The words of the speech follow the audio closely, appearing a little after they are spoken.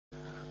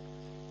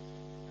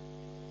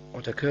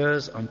what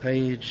occurs on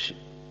page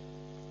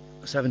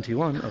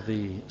 71 of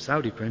the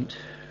Saudi print,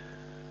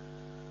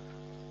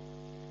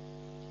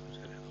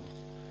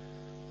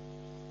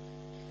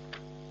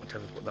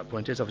 whatever what that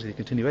point is, obviously the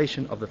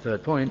continuation of the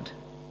third point,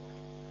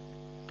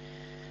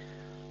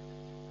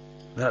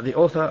 that the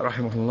author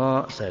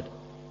rahimahullah said,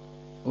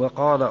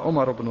 وقال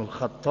عمر بن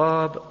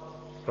الخطاب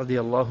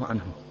رضي الله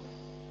عنه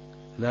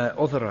لا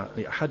عذر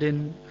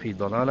لأحد في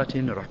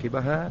ضلالة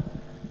ركبها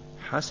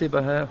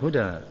حسبها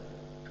هدى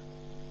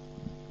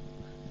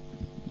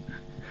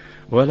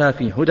ولا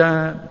في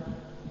هدى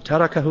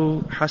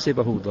تركه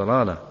حسبه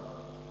ضلالة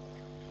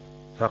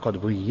فقد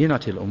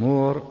بينت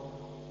الأمور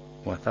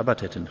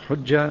وثبتت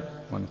الحجة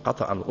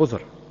وانقطع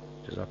العذر.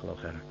 جزاك الله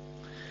خيرا.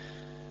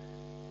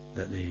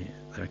 That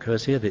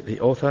occurs here, the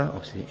author,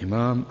 obviously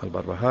Imam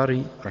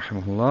al-Barbahari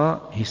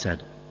rahimahullah, he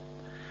said,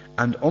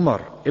 and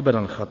Umar ibn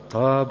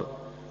al-Khattab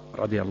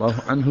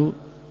radiyallahu anhu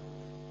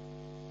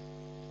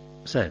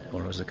said,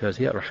 or as occurs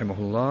here,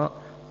 rahimahullah,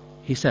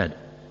 he said,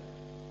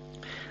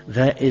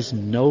 there is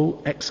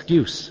no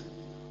excuse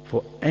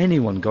for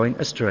anyone going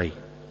astray,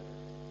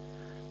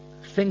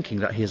 thinking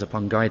that he is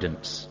upon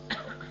guidance,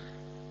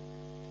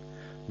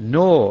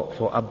 nor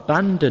for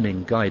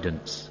abandoning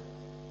guidance,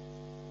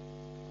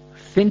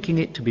 thinking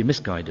it to be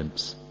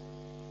misguidance,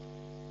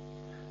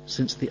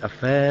 since the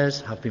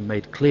affairs have been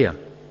made clear,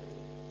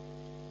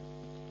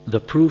 the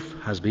proof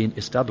has been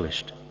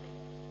established,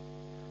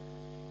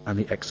 and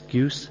the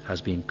excuse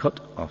has been cut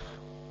off.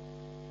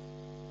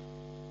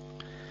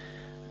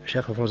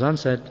 Shaykh al-Fawzan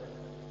said,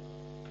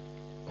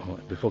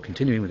 before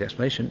continuing with the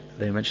explanation,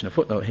 they mention a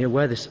footnote here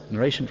where this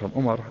narration from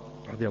Umar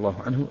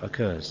radiallahu anhu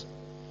occurs.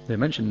 They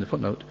mention in the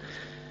footnote,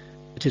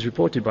 it is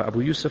reported by Abu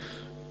Yusuf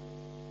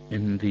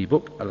in the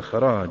book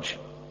Al-Kharaj,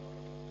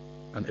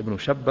 and Ibn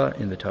Shabba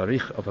in the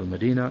Tarikh of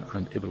Al-Madinah,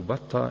 and Ibn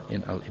Battah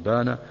in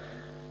Al-Ibana,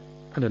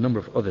 and a number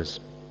of others,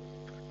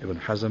 Ibn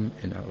Hazm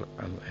in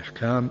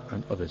Al-Ihkam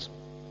and others,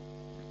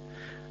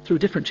 through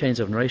different chains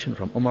of narration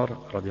from Umar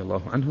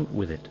radiallahu anhu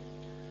with it.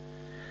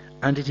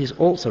 And it is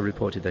also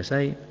reported, they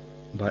say,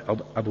 by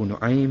Abu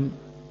Nu'aym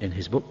in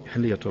his book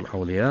Hilyatul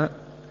Awliya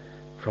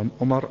from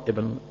Umar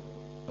ibn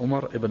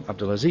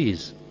Abdul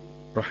Aziz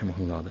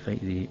rahimahullah,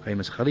 the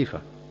famous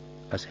Khalifa,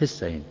 as his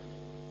saying.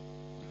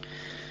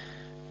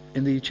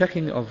 In the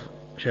checking of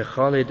Shaykh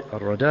Khalid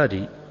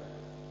al-Radadi,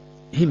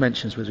 he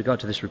mentions with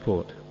regard to this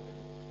report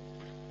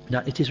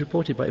that it is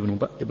reported by Ibn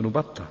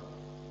Battah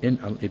in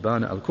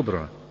Al-Ibana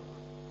al-Kubra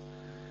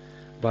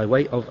by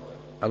way of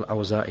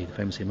Al-Awza'i, the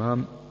famous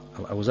Imam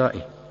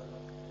Al-Awza'i,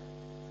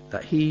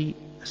 that he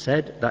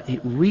said that it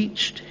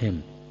reached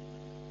him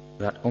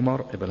that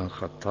Umar ibn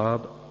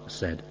al-Khattab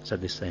said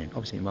this saying.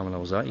 Obviously Imam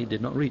Al-Awza'i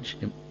did not reach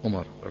him,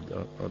 Umar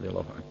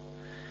radiallahu anhu.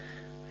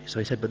 So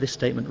he said, but this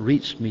statement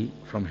reached me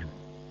from him.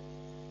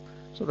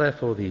 So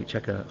therefore the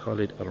checker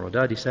Khalid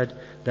al-Radadi said,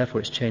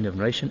 therefore its chain of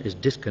narration is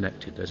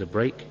disconnected. There's a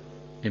break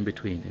in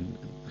between in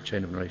the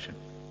chain of narration.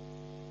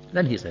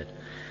 Then he said,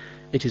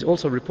 it is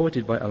also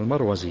reported by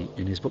Al-Marwazi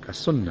in his book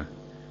As-Sunnah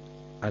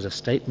as a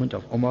statement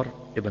of Umar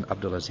ibn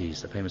Abdul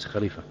Aziz, the famous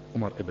Khalifa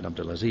Umar ibn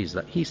Abdul Aziz,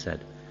 that he said,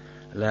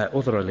 لا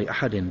أذر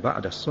لأحد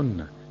بعد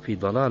السنة في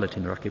ضلالة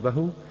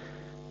ركبه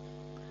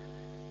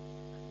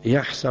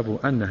يحسب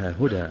أنها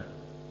هدى.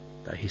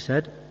 That he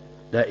said,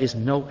 there is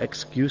no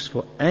excuse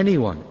for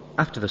anyone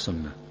after the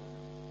Sunnah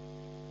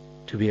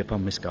to be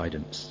upon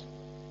misguidance,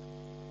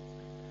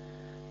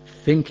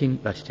 thinking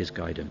that it is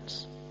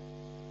guidance.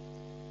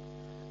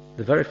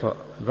 The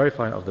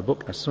verifier of the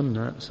book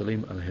As-Sunnah,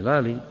 Salim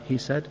al-Hilali, he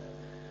said,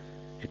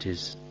 it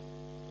is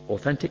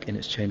authentic in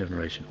its chain of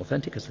narration,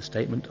 authentic as the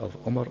statement of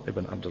Umar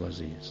ibn Abdul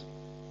Aziz.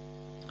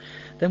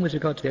 Then with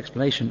regard to the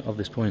explanation of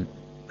this point,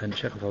 then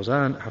Shaykh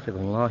al-Fawzan,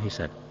 hafidhullah, he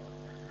said,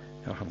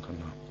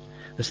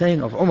 the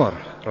saying of Umar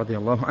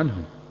radiallahu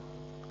anhu,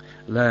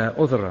 لا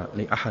عذر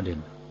لأحد,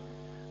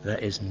 there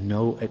is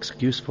no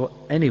excuse for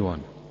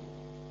anyone.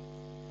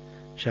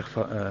 Shaykh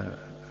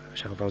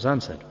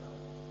al-Fawzan said,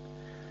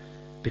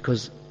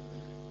 because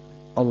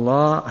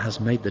Allah has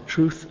made the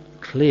truth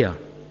clear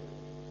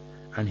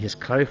and He has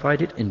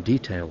clarified it in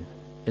detail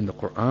in the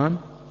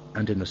Quran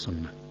and in the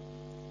Sunnah.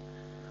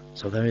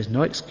 So there is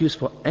no excuse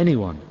for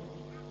anyone,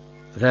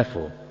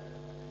 therefore,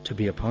 to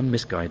be upon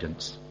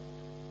misguidance.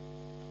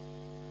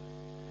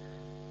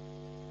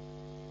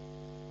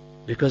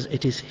 Because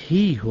it is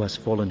he who has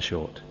fallen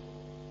short.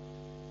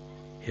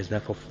 He is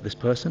therefore, this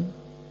person,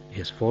 he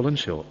has fallen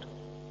short.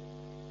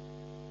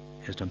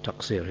 He has done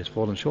taqsir, he has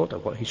fallen short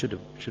of what he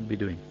should be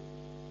doing.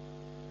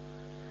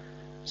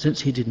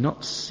 Since he did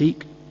not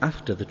seek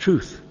after the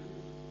truth,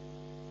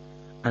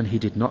 and he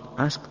did not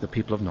ask the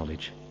people of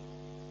knowledge.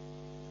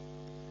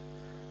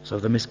 So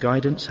the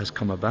misguidance has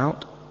come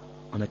about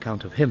on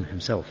account of him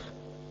himself.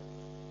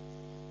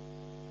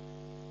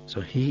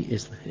 So he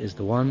is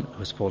the one who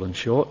has fallen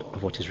short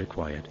of what is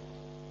required.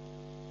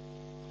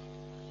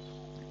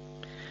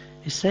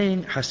 He's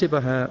saying,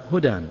 Hasibaha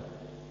hudan,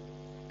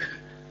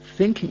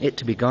 thinking it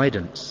to be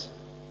guidance.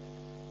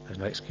 There's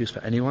no excuse for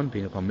anyone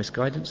being upon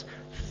misguidance,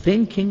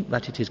 thinking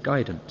that it is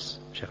guidance.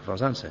 Shaykh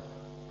Fawzan said,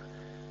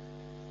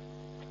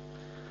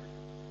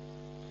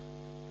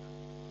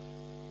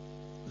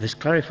 This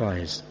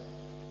clarifies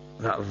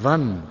that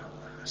dhann,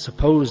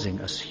 supposing,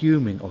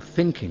 assuming, or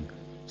thinking,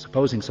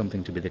 supposing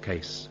something to be the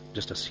case,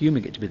 just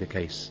assuming it to be the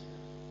case,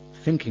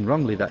 thinking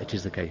wrongly that it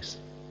is the case,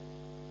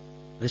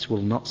 this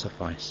will not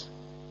suffice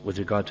with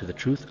regard to the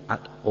truth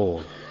at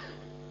all.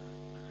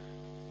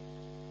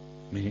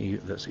 I mean,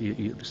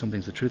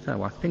 something's the truth now.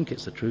 Well, I think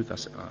it's the truth. I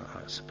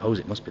suppose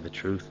it must be the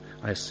truth.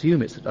 I assume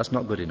that's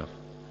not good enough.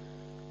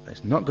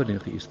 It's not good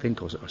enough that you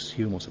think or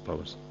assume or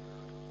suppose.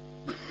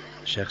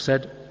 The Shaykh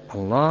said,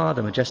 Allah,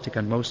 the Majestic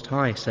and Most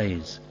High,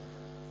 says,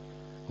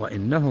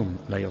 وَإِنَّهُمْ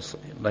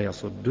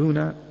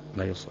لَيَصُدُّونَهُمْ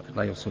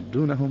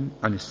عَنِ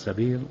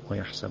السَّبِيلِ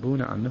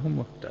وَيَحْسَبُونَ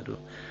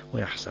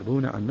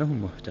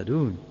أَنَّهُمْ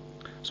مُهْتَدُونَ.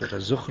 Surah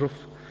Al-Zukhruf,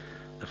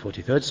 the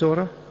 43rd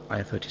Surah,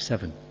 Ayah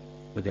 37,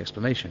 with the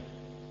explanation.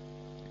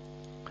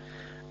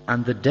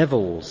 And the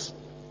devils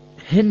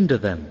hinder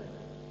them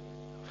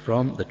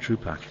from the true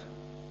path.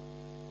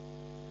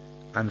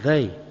 And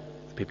they,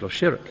 the people of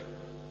shirk,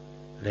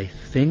 they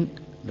think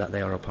that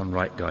they are upon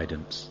right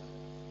guidance.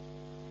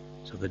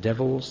 So the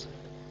devils,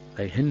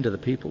 they hinder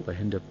people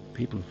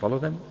who follow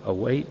them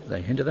away,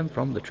 they hinder them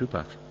from the true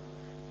path.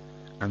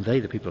 And they,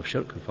 the people of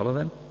shirk who follow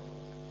them,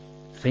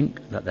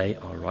 think that they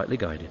are rightly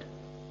guided.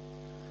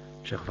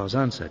 Shaykh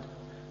Fawzan said,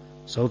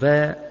 so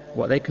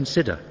what they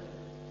consider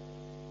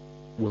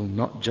will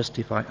not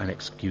justify and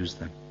excuse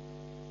them.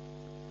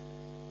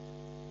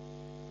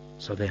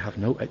 So they have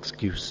no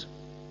excuse,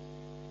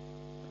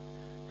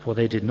 for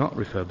they did not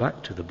refer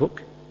back to the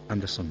book and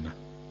the sunnah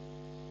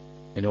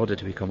in order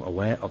to become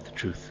aware of the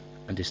truth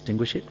and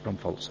distinguish it from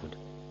falsehood.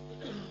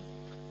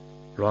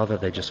 Rather,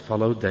 they just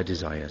followed their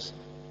desires.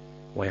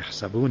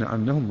 وَيَحْسَبُونَ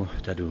أَنَّهُمْ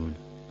مُهْتَدُونَ.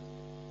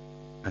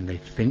 And they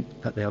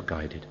think that they are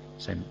guided.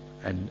 Same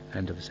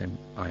end of the same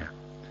ayah.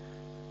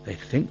 They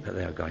think that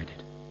they are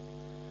guided.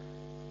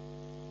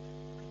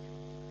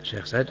 The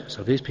Shaykh said,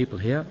 so these people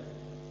here,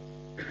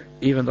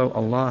 even though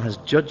Allah has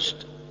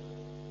judged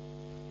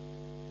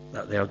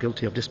that they are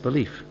guilty of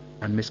disbelief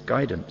and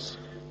misguidance,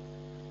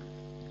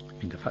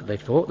 in the fact they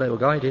thought they were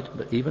guided,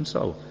 but even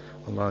so,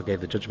 Allah gave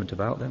the judgment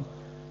about them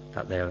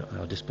that they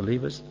are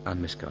disbelievers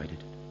and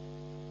misguided,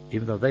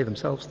 even though they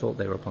themselves thought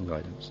they were upon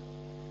guidance.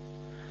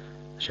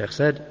 The Shaykh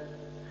said,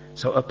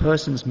 so a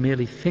person's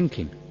merely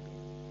thinking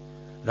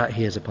that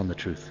he is upon the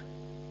truth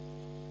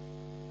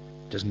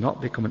does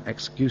not become an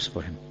excuse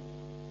for him,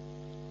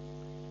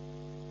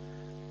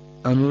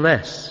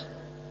 unless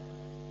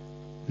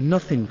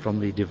nothing from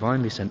the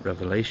divinely sent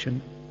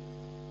revelation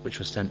which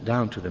was sent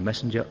down to the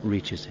messenger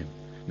reaches him.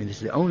 I mean, this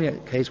is the only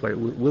case where it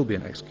will be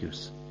an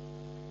excuse.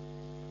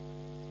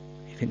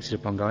 He thinks he's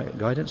upon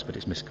guidance, but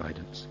it's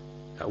misguidance.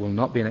 That will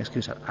not be an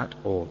excuse at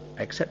all,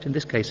 except in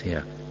this case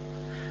here,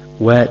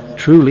 where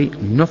truly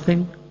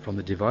nothing from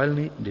the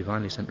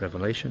divinely sent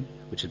revelation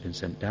which has been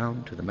sent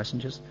down to the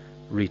messengers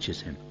reaches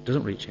him,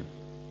 doesn't reach him.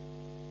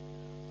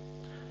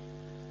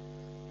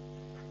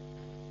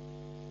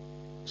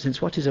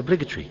 Since what is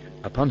obligatory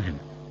upon him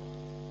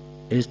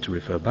is to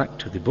refer back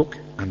to the book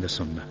and the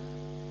sunnah,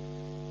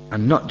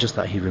 and not just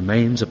that he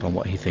remains upon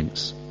what he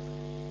thinks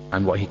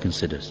and what he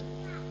considers,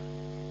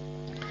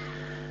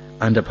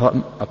 and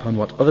upon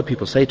what other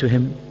people say to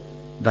him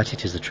that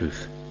it is the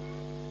truth.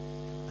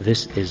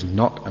 This is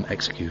not an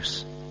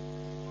excuse.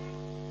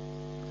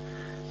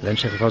 Then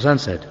Shaykh Fawzan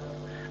said,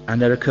 and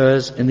there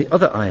occurs in the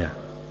other ayah,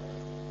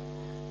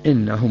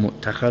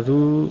 إنهم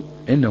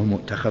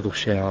اتخذوا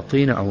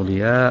الشياطين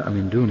أولياء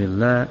من دون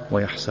الله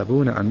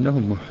ويحسبون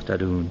أنهم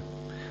مهتدون.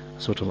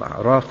 Surah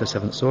Al-A'raf, the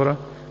 7th Surah,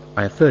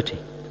 Ayah 30,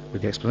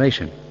 with the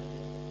explanation.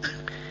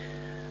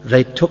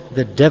 They took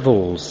the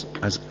devils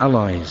as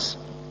allies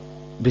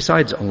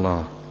besides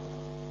Allah,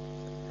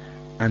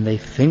 and they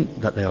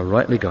think that they are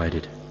rightly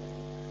guided.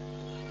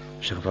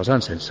 Shaykh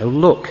Fawzan said, so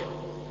look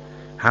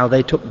how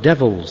they took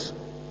devils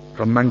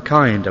from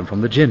mankind and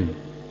from the jinn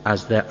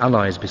as their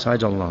allies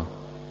besides Allah,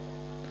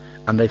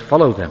 and they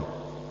follow them,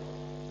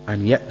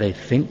 and yet they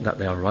think that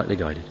they are rightly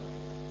guided.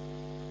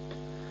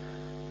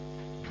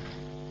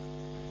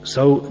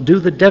 So do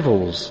the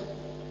devils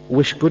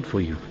wish good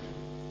for you?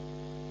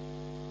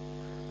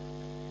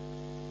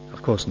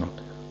 Of course not.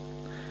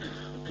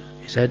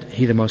 He said,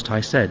 He the Most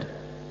High said,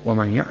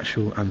 وَمَنْ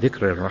يَعْشُ عَنْ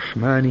ذِكْرِ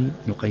الرَّحْمَنِ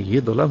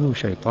نُقَيِّضُ لَهُ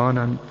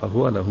شَيْطَانًا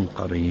فَهُوَ لَهُ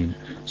قَرِينٌ.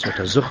 Surah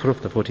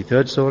Al-Zukhruf, the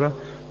 43rd Surah,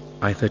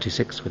 Ayah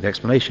 36, with the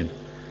explanation.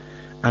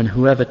 And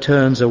whoever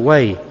turns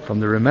away from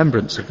the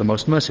remembrance of the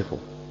Most Merciful,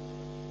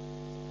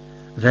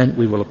 then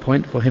we will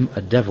appoint for him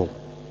a devil,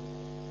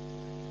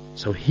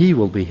 so he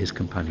will be his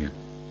companion.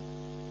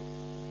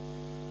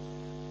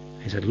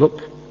 He said,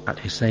 look at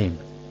his saying,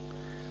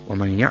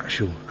 وَمَنْ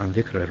يَعْشُ عَنْ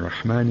ذِكْرِ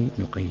الرَّحْمَنِ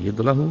نُقَيِّضُ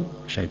لَهُ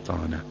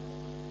شَيْطَانًا.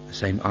 The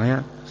same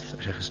ayah,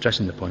 Shaykh is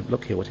stressing the point.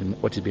 Look here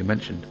what is being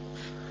mentioned.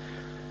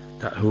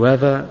 That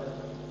whoever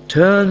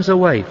turns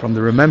away from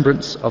the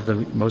remembrance of the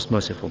Most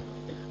Merciful,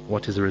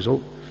 what is the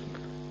result?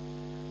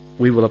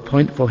 We will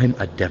appoint for him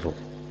a devil.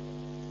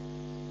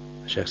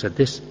 The Shaykh said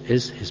this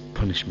is his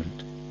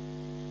punishment.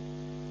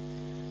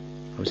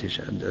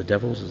 Obviously the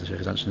devils, as the Shaykh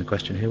is answering the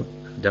question here,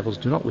 the devils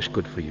do not wish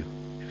good for you.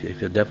 if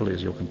the devil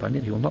is your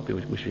companion, he will not be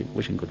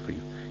wishing good for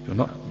you. He will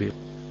not be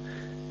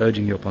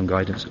urging you upon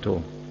guidance at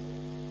all.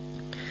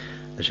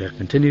 The Shaykh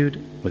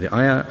continued with the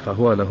ayah,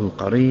 فَهُوَ لَهُ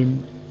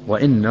قَرِينٌ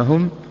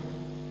وَإِنَّهُمْ,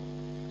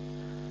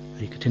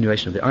 the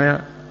continuation of the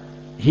ayah,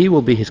 he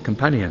will be his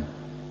companion,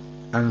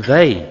 and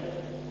they,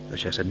 the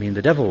Shaykh said, mean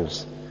the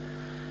devils,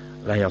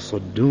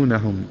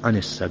 لَيَصُدُّونَهُمْ عَنِ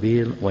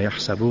السَّبِيلِ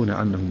وَيَحْسَبُونَ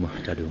أَنَّهُمْ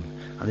مُهْتَدُونَ.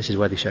 And this is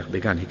where the Shaykh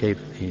began.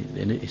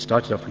 He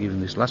started off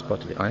giving this last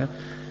part of the ayah,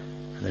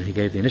 and then he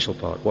gave the initial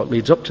part, what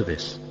leads up to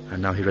this,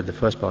 and now he read the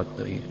first part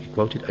that he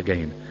quoted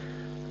again.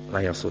 لا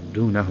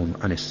يصدونهم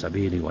عن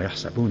السبيل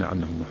ويحسبون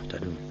أنهم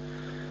مهتدون.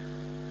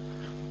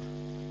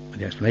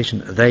 The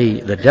explanation, they,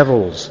 the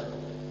devils,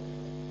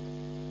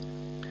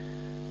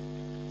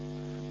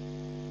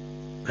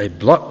 they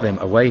block them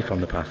away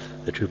from the path,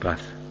 the true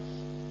path,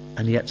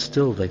 and yet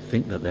still they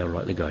think that they are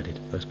rightly guided.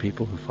 Those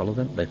people who follow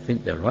them, they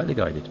think they are rightly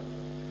guided.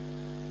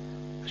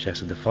 The Shaykh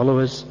said the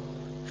followers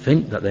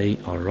think that they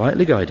are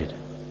rightly guided,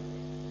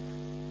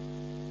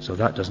 so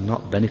that does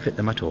not benefit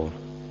them at all.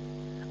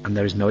 And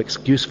there is no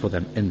excuse for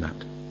them in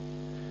that,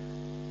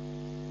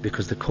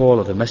 because the call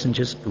of the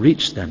messengers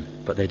reached them,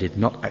 but they did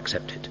not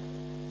accept it.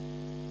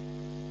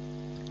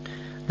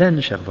 Then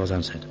Shaykh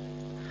Fawzan said,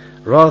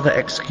 rather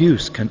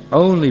excuse can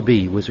only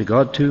be with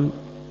regard to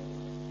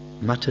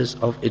matters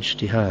of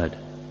ijtihad,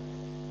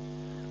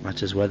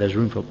 matters where there's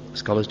room for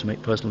scholars to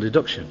make personal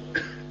deduction.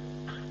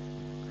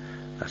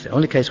 That's the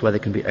only case where there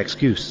can be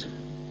excuse.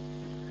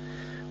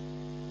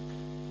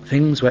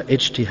 Things where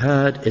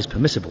ijtihad is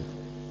permissible,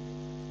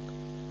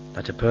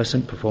 that a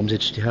person performs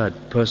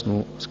ijtihad,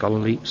 personal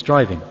scholarly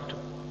striving.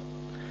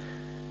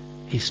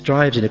 He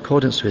strives in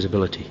accordance to his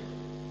ability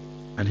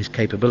and his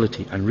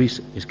capability and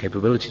his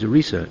capability to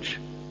research,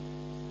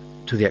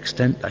 to the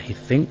extent that he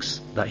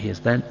thinks that he is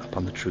then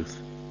upon the truth.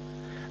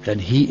 Then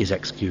he is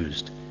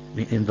excused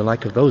in the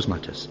like of those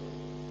matters.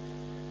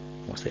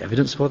 What's the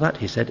evidence for that?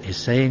 He said, his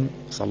saying,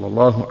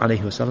 sallallahu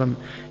alayhi wa sallam,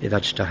 إِذَا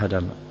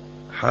اجْتَهَدَ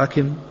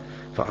الْحَاكِمْ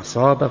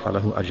فَأَصَابَ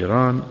فَلَهُ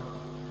أَجْرَانِ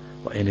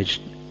وَإِنْ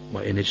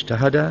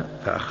اجْتَهَدَ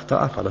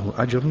فَأَخْطَأَ فَلَهُ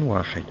أَجْرٌ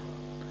وَاحِدٌ.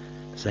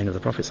 The saying of the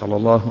Prophet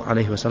sallallahu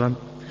alayhi wa sallam,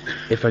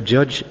 if a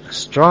judge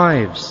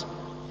strives,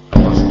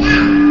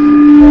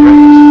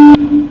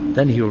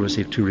 then he will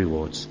receive 2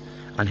 rewards.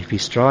 And if he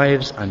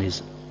strives and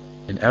is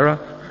in error,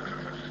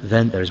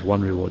 then there is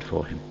 1 reward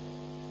for him.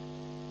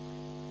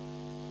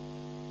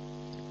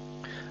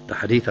 The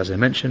hadith, as I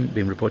mentioned,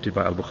 being reported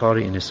by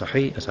Al-Bukhari in his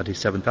Sahih as hadith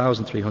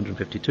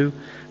 7352,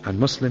 and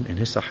Muslim in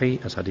his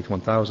Sahih as hadith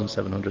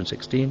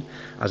 1716,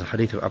 as a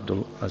hadith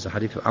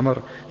of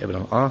Amr ibn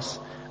al-As,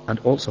 and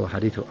also a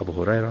hadith of Abu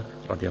Hurairah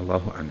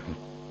radiallahu anhu.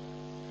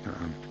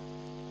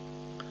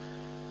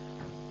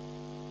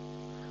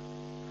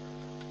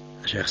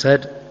 The Shaykh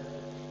said,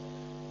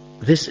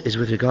 this is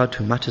with regard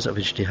to matters of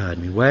ijtihad. I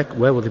mean, where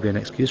will there be an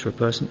excuse for a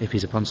person if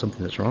he's upon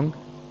something that's wrong?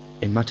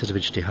 In matters of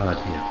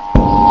ijtihad here.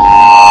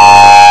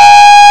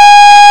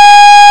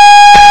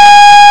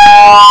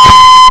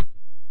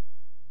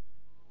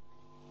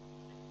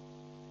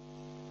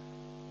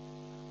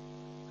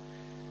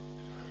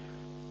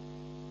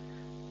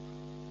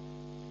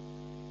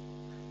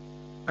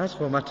 As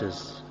for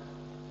matters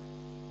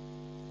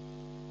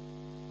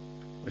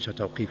which are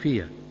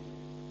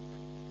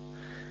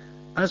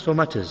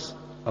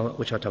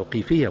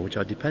tawqifiyah, which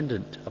are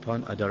dependent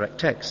upon a direct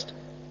text,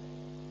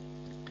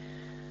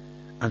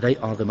 and they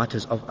are the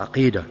matters of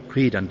aqeedah,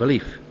 creed and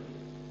belief.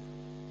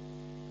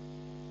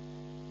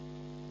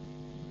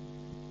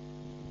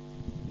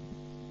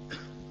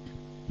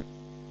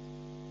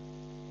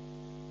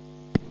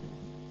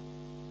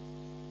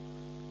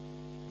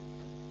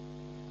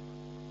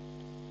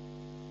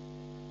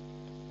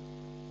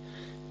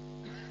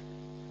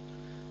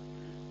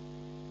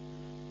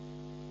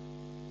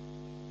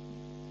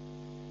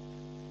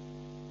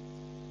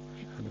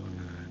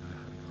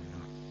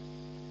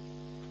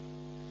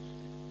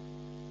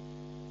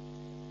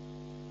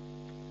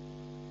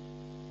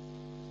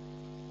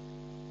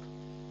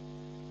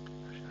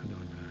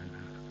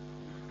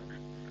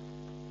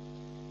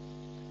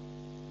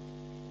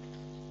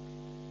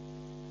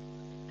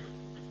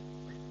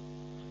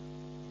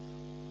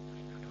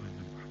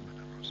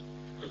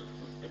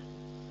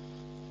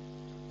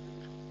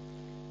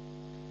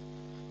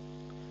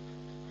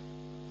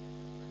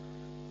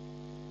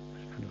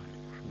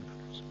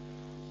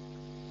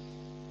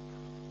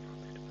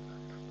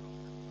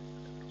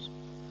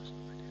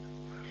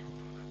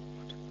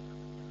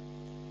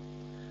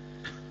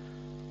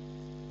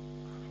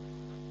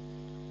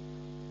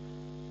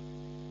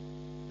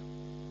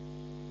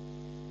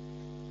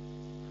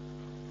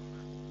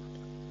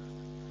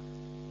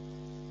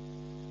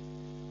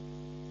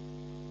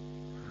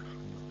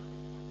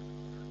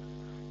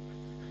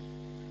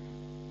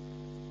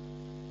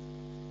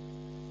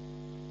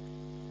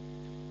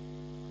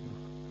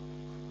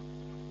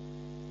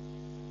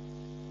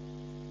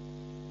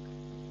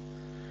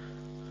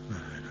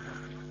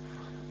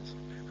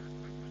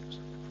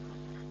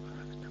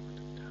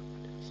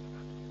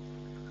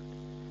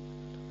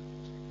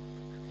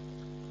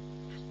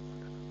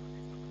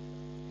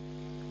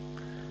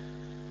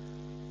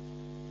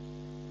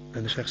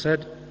 And the Shaykh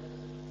said,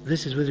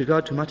 this is with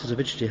regard to matters of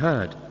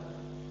ijtihad.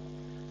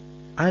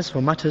 As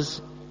for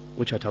matters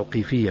which are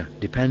tawqifiyya,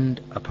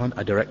 depend upon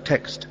a direct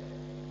text,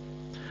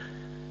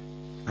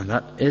 and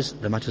that is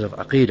the matters of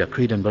aqeedah,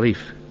 creed and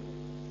belief,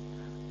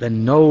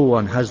 then no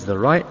one has the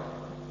right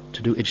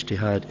to do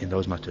ijtihad in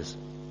those matters,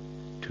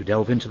 to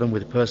delve into them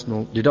with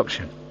personal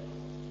deduction.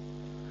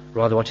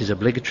 Rather, what is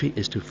obligatory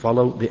is to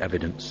follow the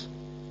evidence.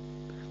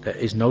 There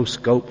is no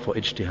scope for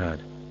ijtihad,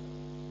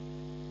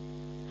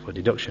 for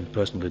deduction,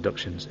 personal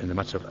deductions in the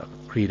matter of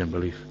creed and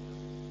belief.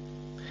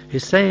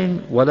 He's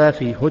saying, وَلَا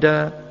فِي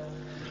هُدًى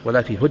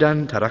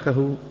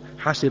تَرَكَهُ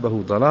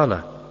حَسِبَهُ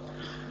ضَلَالًا,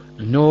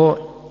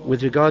 nor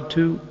with regard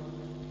to,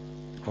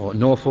 or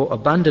nor for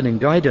abandoning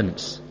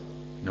guidance,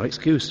 no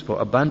excuse for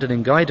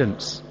abandoning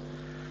guidance,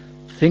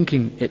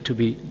 thinking it to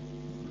be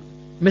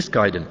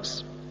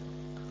misguidance.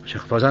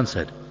 Shaykh Fawzan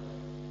said,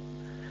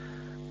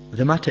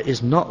 the matter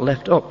is not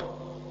left up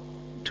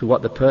to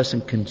what the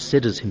person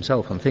considers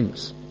himself and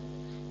thinks,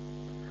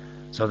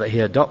 so that he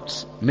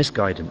adopts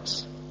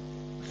misguidance,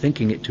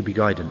 thinking it to be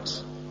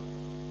guidance,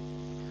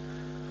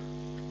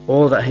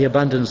 or that he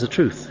abandons the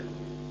truth,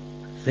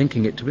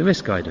 thinking it to be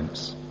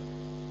misguidance.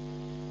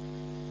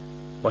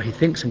 What he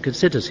thinks and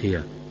considers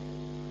here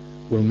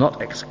will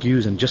not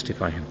excuse and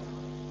justify him,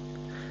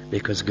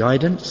 because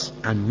guidance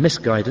and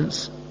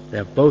misguidance, they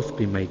have both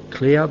been made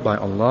clear by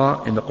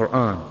Allah in the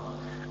Quran,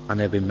 and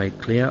they have been made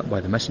clear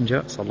by the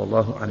Messenger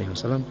sallallahu alaihi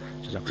wasallam,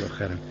 jazakallahu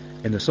khairan,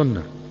 in the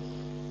Sunnah.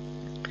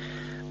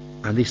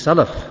 And the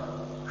Salaf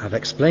have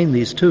explained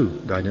these two,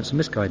 guidance and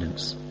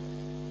misguidance,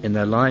 in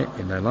their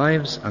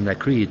lives and their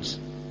creeds.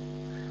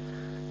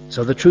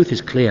 So the truth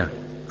is clear,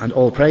 and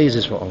all praise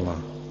is for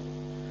Allah.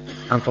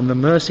 And from the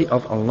mercy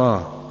of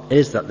Allah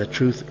is that the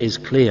truth is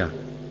clear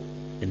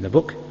in the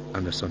book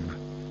and the Sunnah,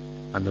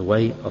 and the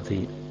way of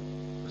the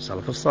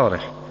Salaf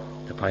al-Salih,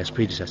 the pious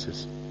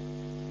predecessors.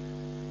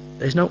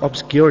 There is no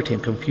obscurity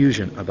and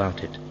confusion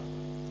about it,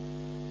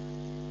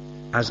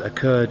 as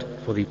occurred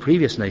for the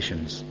previous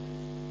nations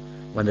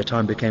when the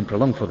time became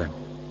prolonged for them,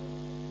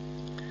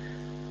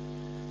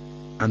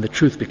 and the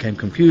truth became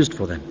confused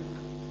for them,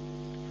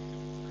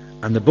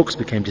 and the books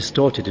became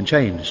distorted and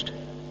changed.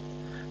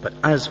 But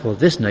as for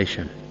this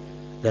nation,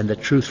 then the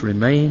truth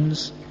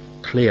remains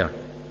clear,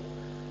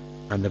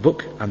 and the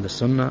book and the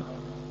Sunnah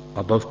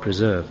are both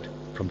preserved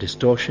from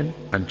distortion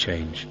and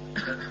change.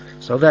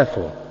 So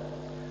therefore,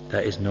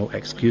 there is no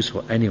excuse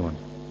for anyone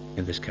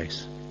in this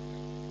case.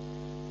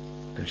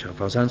 Then Shaykh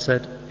Fawzan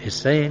said, his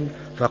saying,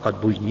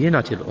 فَقَدْ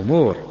بُيِّنَتِ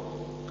الْأُمُورِ,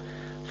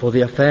 for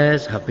the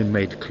affairs have been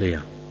made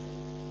clear.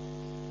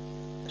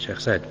 The Shaykh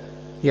said,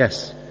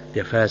 yes,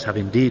 the affairs have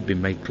indeed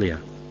been made clear.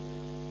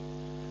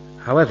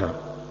 However,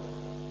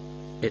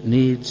 it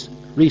needs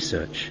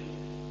research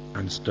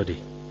and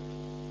study.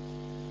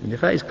 And the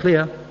affair is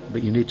clear,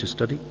 but you need to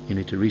study, you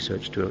need to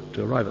research to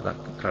arrive at that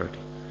clarity.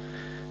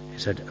 He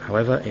said,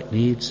 however, it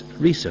needs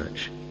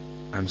research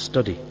and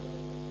study,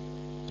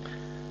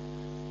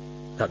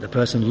 that the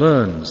person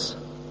learns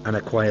and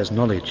acquires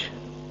knowledge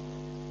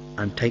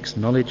and takes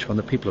knowledge from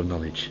the people of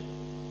knowledge.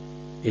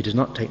 He does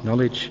not take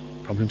knowledge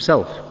from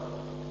himself,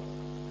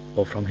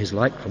 or from his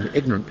like, from the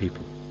ignorant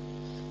people,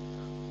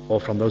 or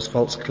from those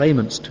false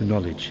claimants to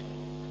knowledge,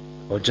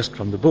 or just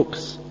from the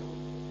books.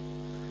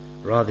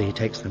 Rather, he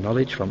takes the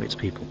knowledge from its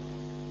people,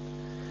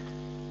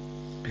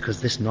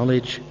 because this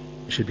knowledge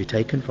should be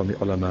taken from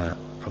the ulama,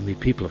 from the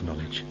people of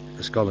knowledge,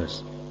 the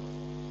scholars.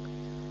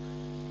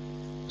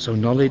 So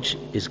knowledge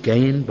is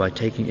gained by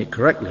taking it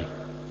correctly,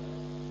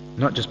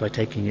 not just by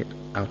taking it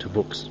out of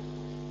books.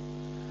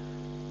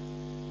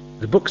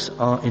 The books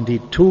are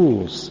indeed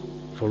tools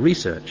for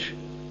research,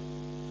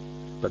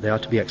 but they are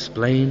to be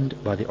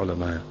explained by the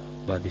ulama,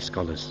 by the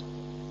scholars.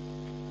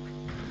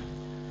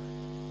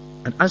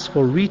 And as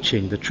for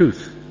reaching the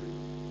truth,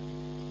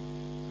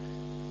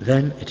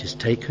 then it is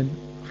taken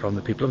from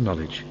the people of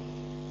knowledge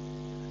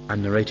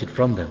and narrated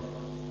from them,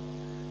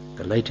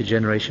 the later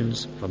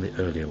generations from the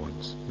earlier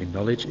ones. I mean,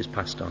 knowledge is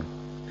passed on.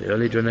 The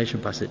early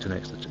generation passes it to the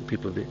next. The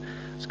people of the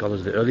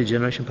scholars of the early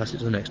generation pass it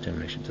to the next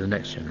generation, to the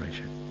next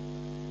generation.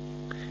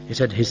 He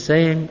said, his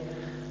saying,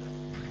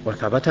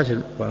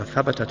 وَثَبَتَتِ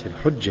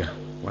الْحُجَّةِ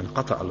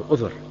وَانْقَطَعَ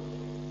الْعُذْرِ,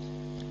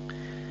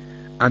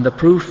 and the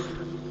proof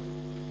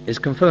is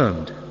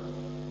confirmed,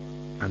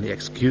 and the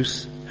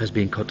excuse has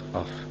been cut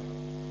off.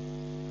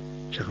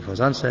 Shaykh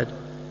Fawzan said,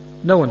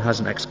 no one has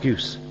an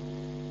excuse.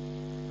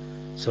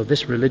 So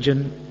this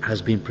religion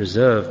has been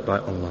preserved by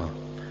Allah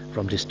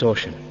from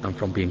distortion and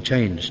from being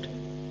changed,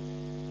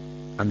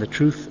 and the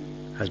truth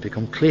has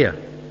become clear.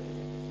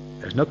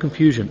 There is no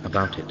confusion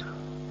about it,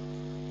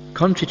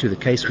 contrary to the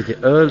case with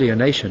the earlier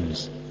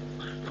nations,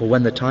 for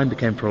when the time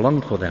became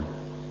prolonged for them,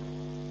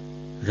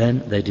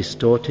 then they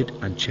distorted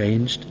and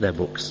changed their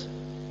books,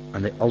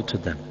 and they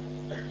altered them.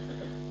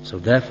 So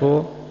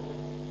therefore,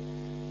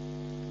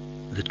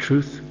 the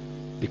truth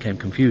became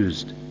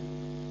confused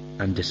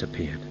and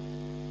disappeared.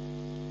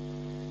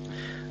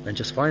 Then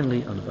just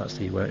finally, and that's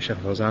where Shaykh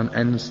Fawzan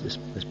ends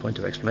this point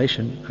of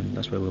explanation, and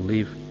that's where we'll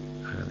leave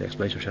the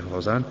explanation of Shaykh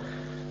Fawzan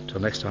till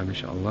next time,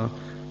 inshaAllah.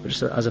 But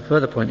just as a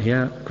further point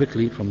here,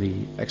 quickly from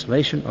the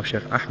explanation of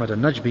Shaykh Ahmad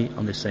al-Najmi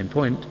on this same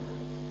point,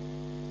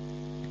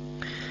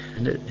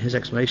 and his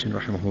explanation,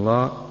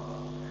 rahimahullah,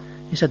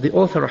 he said, the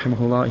author,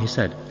 rahimahullah, he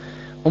said,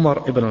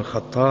 Umar ibn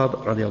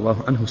al-Khattab,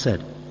 radiallahu anhu,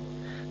 said,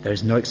 there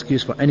is no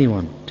excuse for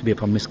anyone to be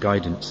upon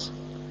misguidance,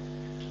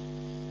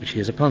 which he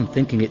is upon,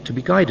 thinking it to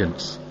be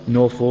guidance,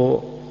 nor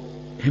for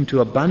him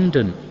to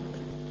abandon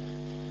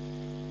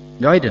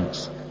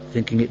guidance,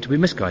 thinking it to be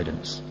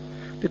misguidance,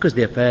 because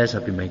the affairs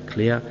have been made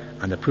clear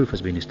and the proof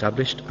has been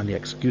established and the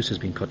excuse has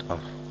been cut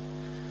off.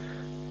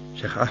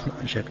 Shaykh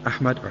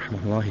Ahmad,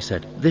 rahimahullah, he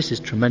said, this is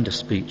tremendous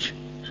speech,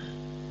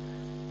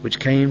 which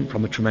came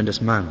from a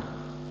tremendous man,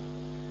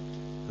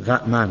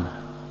 that man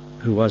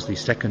who was the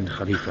second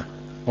Khalifa,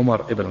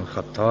 Umar ibn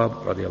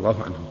al-Khattab,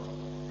 radiallahu anhu.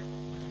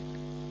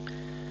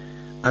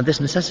 And this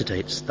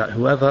necessitates that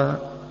whoever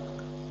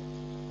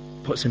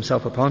puts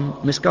himself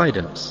upon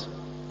misguidance,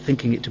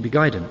 thinking it to be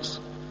guidance,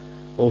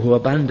 or who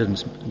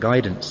abandons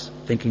guidance,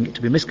 thinking it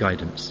to be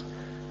misguidance,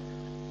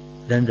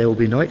 then there will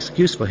be no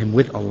excuse for him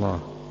with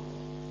Allah.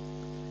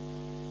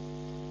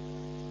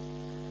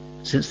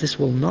 Since this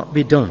will not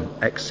be done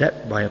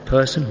except by a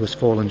person who has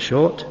fallen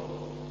short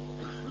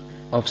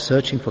of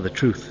searching for the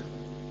truth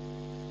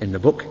in the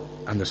book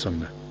and the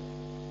Sunnah.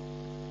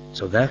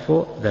 So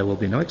therefore there will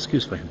be no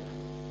excuse for him.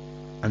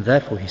 And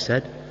therefore he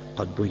said,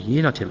 قَدْ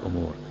بُيِّنَتِ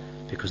الْأُمُورِ,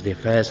 because the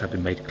affairs have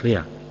been made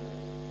clear.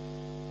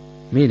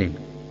 Meaning,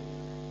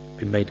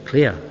 been made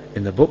clear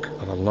in the book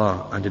of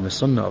Allah and in the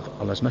Sunnah of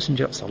Allah's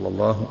Messenger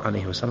sallallahu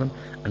alaihi wasallam,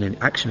 and in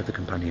the action of the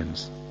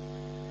companions.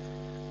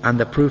 And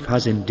the proof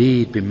has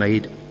indeed been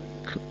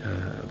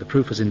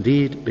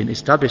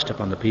established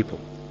upon the people,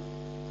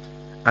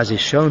 as is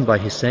shown by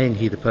his saying,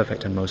 He the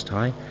Perfect and Most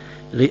High,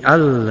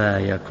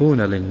 لِأَلَّا يَكُونَ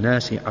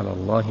لِلنَّاسِ عَلَى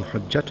اللَّهِ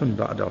حُجَّةٌ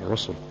بَعْدَ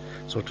الرُّسُلِ.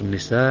 Surah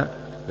An-Nisa,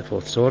 the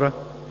 4th surah,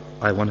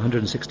 ayah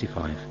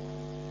 165.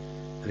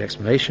 The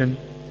explanation,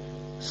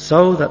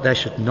 so that there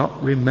should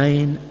not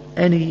remain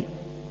any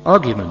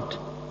argument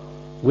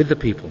with the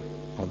people,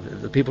 or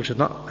the people should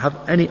not have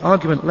any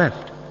argument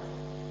left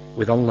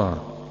with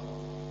Allah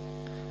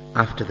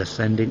after the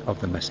sending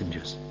of the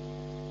messengers.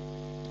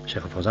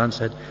 Shaykh al-Fawzan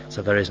said,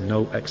 so there is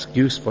no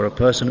excuse for a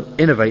person who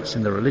innovates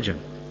in the religion,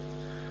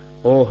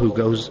 or who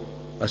goes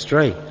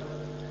astray,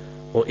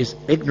 or is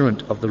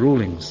ignorant of the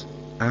rulings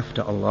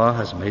after Allah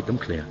has made them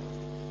clear,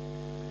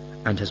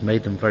 and has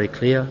made them very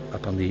clear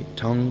upon the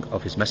tongue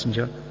of His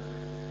Messenger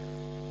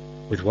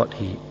with what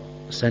He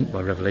sent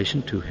by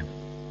revelation to him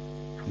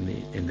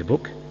in the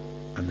book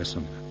and the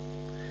Sunnah.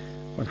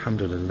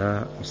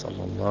 Alhamdulillah wa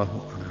sallallahu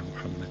ala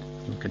Muhammad.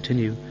 We'll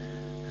continue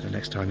the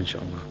next time,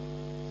 inshaAllah.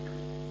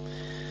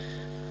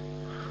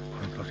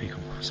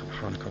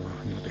 سبحانك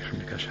اللهم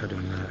وبحمدك أشهد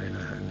أن لا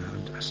إله إلا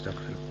أنت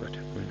أستغفرك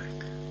وأتوب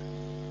إليك.